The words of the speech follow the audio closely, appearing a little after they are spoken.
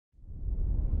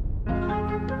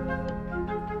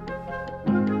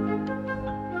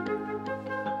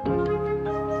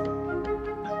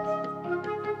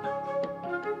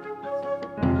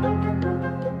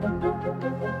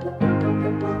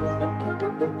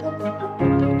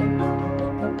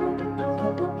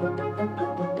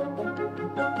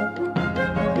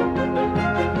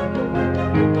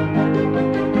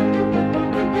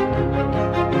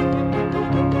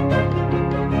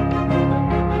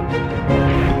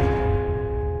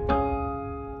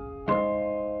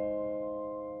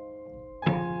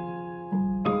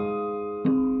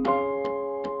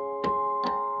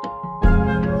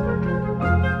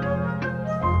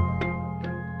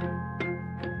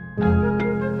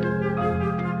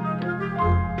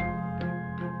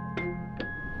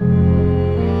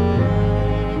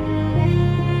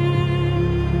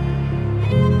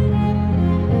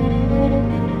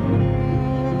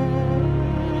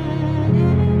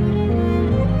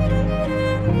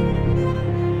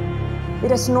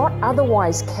Let us not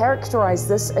otherwise characterize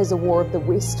this as a war of the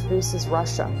West versus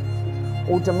Russia,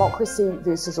 or democracy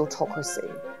versus autocracy.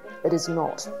 It is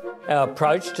not. Our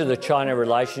approach to the China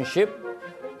relationship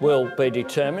will be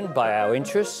determined by our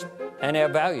interests and our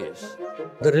values.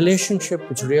 The relationship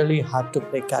which really had to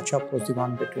play catch-up was the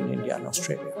one between India and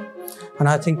Australia. And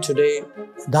I think today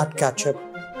that catch-up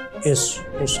is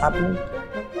happening.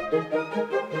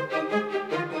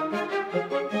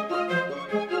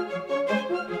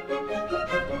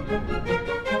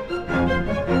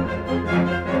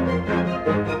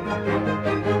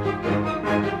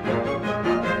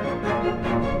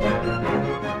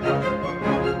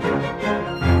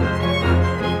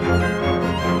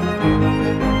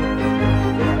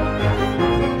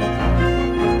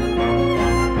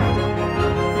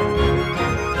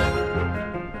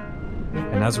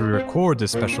 And as we record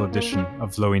this special edition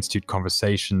of Lowy Institute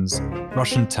Conversations,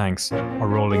 Russian tanks are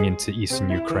rolling into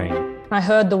eastern Ukraine. I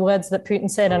heard the words that Putin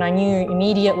said, and I knew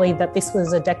immediately that this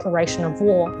was a declaration of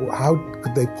war. How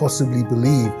could they possibly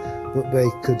believe that they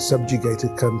could subjugate a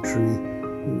country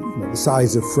the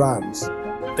size of France?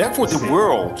 Therefore, the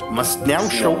world must now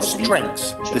show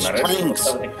strength. The strength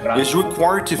is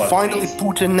required to finally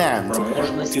put an end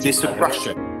to this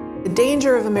aggression. The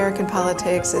danger of American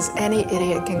politics is any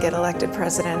idiot can get elected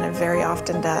president, and very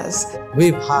often does.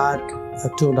 We've had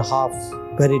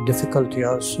 2.5 very difficult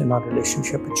years in our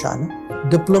relationship with China.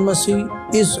 Diplomacy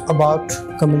is about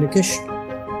communication.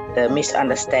 The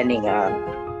misunderstanding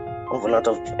of a lot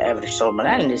of average Solomon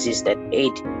analysts is that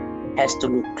aid has to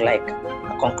look like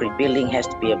a concrete building, has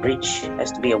to be a bridge,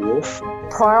 has to be a wharf.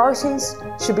 Priorities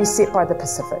should be set by the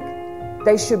Pacific.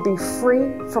 They should be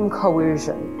free from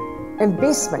coercion.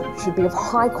 Investment should be of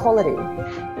high quality.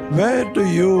 Where do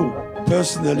you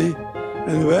personally,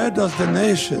 and where does the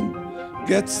nation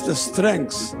get the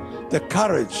strength, the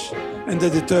courage, and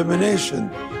the determination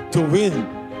to win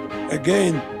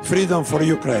again freedom for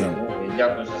Ukraine?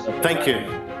 Thank you,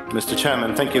 Mr.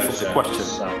 Chairman. Thank you for the question.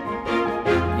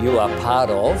 You are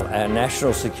part of our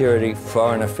national security,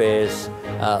 foreign affairs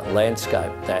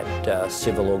landscape that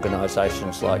civil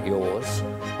organisations like yours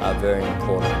are very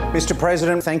important. Mr.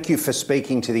 President, thank you for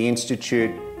speaking to the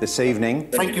Institute this evening.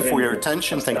 Thank you for your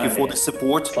attention. Thank you for the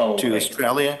support to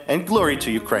Australia, and glory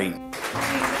to Ukraine.